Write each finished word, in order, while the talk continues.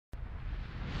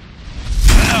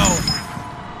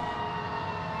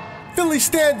Philly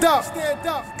stand up.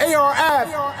 AR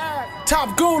Ab.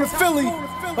 Top goon in Philly.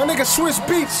 My nigga Swizz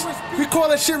Beats. We call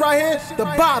that shit right here the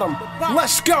bottom.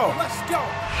 Let's go.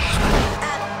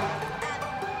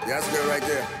 Yeah, that's good right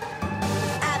there.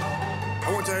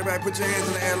 I want everybody to put your hands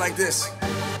in the air like this.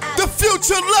 The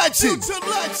future legend. I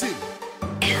want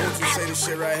you to say this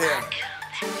shit right here.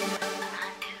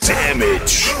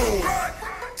 Damage.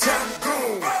 Top goon.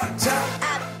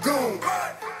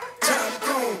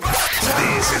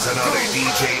 This is another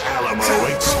DJ Alamo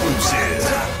exclusive.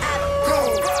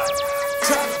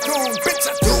 Top goon, bitch,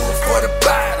 I do it for the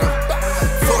bottom.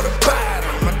 For the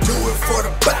bottom, I do it for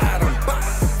the bottom.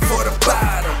 For the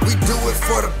bottom, we do it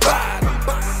for the bottom.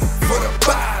 For the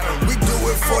bottom, we do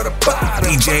it for the bottom.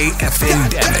 DJ FN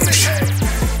Damage.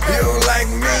 You don't like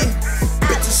me,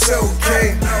 bitch, it's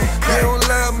okay. You don't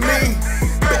love me,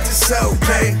 bitch, it's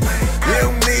okay. You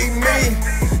don't need me,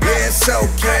 yeah, it's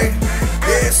okay.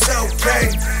 Yeah, it's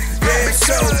okay. Yeah, it's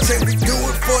okay. We do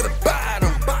it for the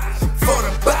bottom. For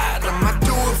the bottom, I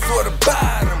do it for the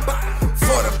bottom.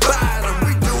 For the bottom,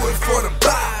 we do it for the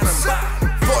bottom.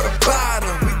 For the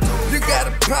bottom, we do. You got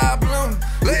a problem?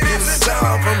 Let's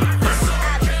solve them.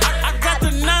 I got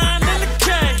the 9 and the K.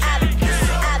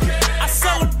 I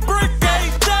sell a brick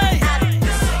every day.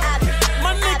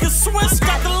 My nigga Swizz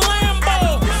got the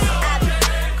Lambo.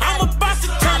 I'm about to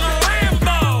turn a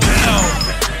Lambo.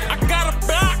 I got a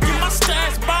block in my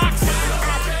stash box.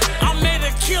 I made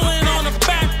a killing on the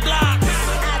back block.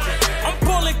 I'm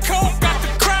pulling coke out the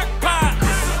crack pot.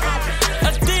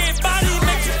 A dead body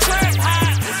makes you trap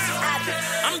hot.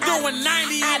 I'm doing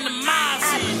 90 in the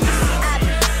Mozzie.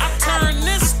 I turn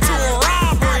this to a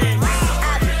robbery.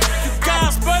 You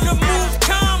guys better move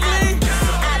calmly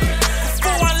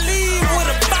before I leave with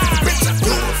a body. Bitch, I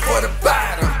do it for the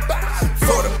bottom.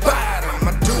 For the bottom,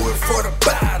 I do it for the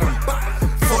bottom.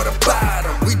 For the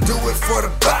bottom, we do it for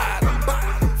the bottom.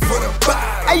 For the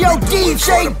bottom. Hey yo,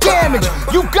 DJ Damage,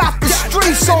 you got the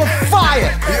streets on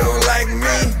fire. You don't like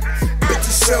me, bitch,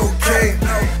 it's okay.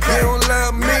 You don't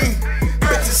love me,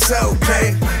 bitch, it's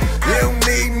okay. You don't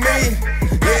need me,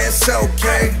 yeah, it's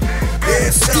okay. Yeah,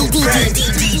 it's okay.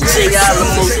 DJ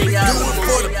Alamo. Do it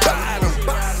for the